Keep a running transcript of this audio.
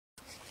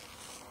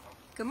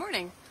Good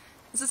morning.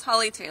 This is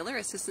Holly Taylor,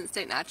 Assistant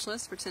State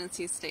Naturalist for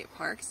Tennessee State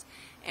Parks,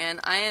 and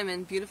I am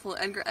in beautiful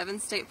Edgar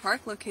Evins State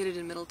Park located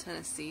in Middle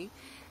Tennessee,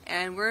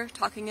 and we're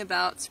talking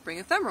about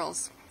spring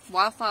ephemerals,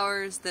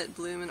 wildflowers that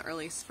bloom in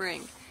early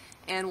spring.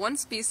 And one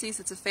species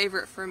that's a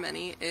favorite for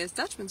many is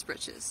Dutchmans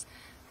Breeches,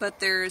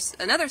 but there's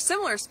another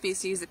similar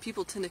species that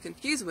people tend to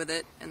confuse with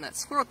it, and that's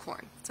squirrel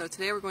corn. So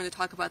today we're going to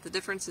talk about the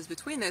differences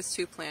between those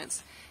two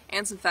plants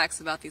and some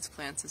facts about these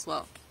plants as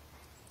well.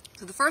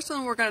 So the first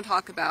one we're going to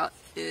talk about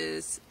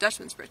is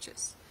Dutchman's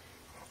Breeches.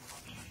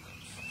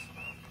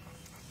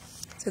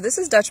 So this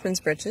is Dutchman's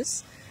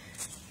Breeches,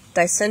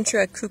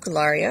 Dicentra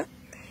cucullaria,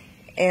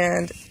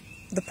 and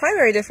the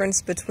primary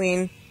difference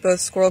between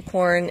both squirrel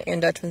corn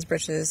and Dutchman's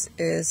Breeches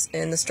is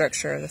in the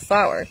structure of the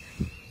flower.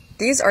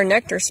 These are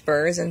nectar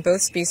spurs, and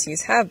both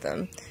species have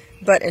them,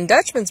 but in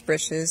Dutchman's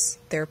Breeches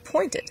they're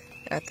pointed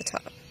at the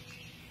top.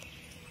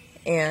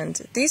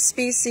 And these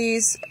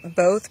species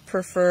both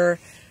prefer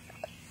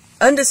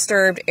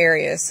undisturbed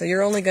areas, so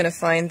you're only going to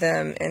find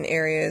them in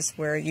areas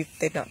where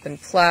they've not been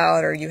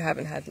plowed or you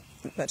haven't had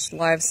much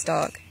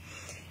livestock.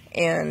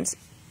 And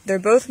they're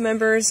both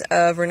members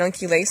of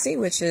Ranunculaceae,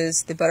 which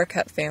is the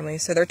buttercup family,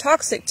 so they're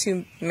toxic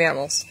to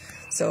mammals.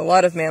 So a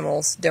lot of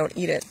mammals don't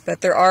eat it, but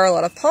there are a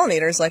lot of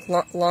pollinators like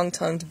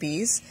long-tongued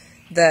bees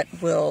that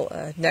will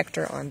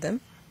nectar on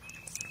them.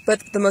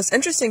 But the most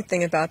interesting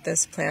thing about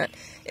this plant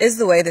is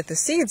the way that the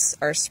seeds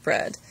are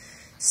spread.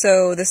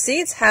 So the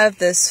seeds have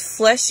this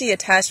fleshy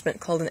attachment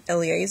called an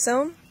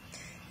elaiosome,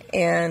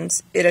 and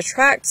it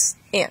attracts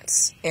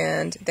ants,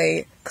 and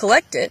they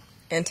collect it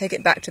and take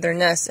it back to their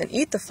nest and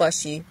eat the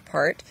fleshy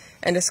part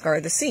and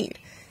discard the seed.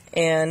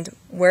 And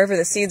wherever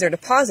the seeds are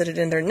deposited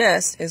in their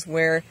nest is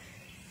where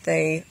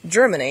they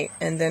germinate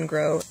and then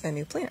grow a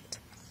new plant.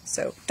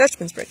 So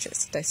Dutchman's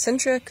Breeches,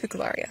 Dicentra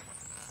cucullaria.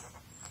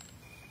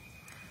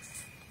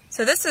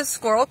 So this is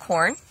squirrel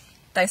corn,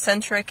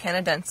 Dicentra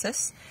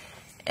canadensis,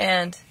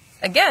 and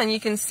again, you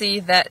can see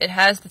that it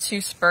has the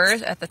two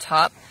spurs at the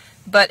top,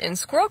 but in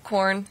squirrel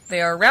corn, they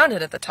are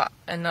rounded at the top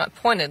and not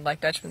pointed like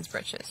Dutchman's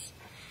Breeches.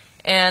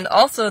 And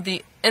also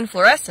the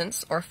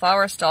inflorescence, or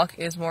flower stalk,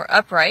 is more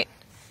upright,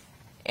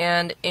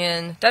 and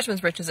in Dutchman's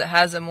Breeches it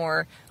has a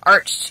more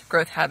arched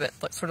growth habit,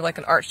 sort of like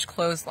an arched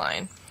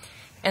clothesline.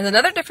 And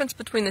another difference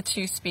between the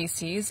two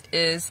species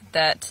is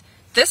that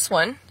this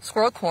one,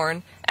 squirrel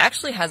corn,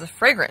 actually has a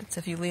fragrance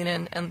if you lean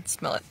in and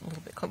smell it a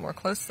little bit more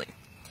closely.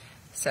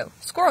 So,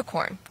 squirrel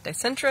corn,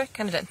 Dicentra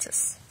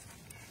canadensis.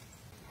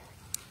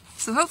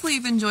 So hopefully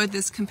you've enjoyed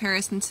this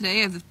comparison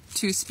today of the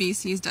two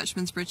species,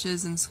 Dutchman's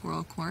Breeches and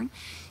squirrel corn.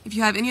 If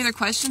you have any other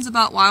questions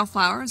about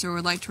wildflowers or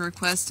would like to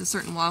request a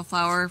certain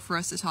wildflower for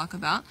us to talk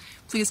about,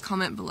 please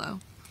comment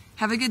below.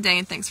 Have a good day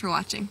and thanks for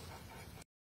watching.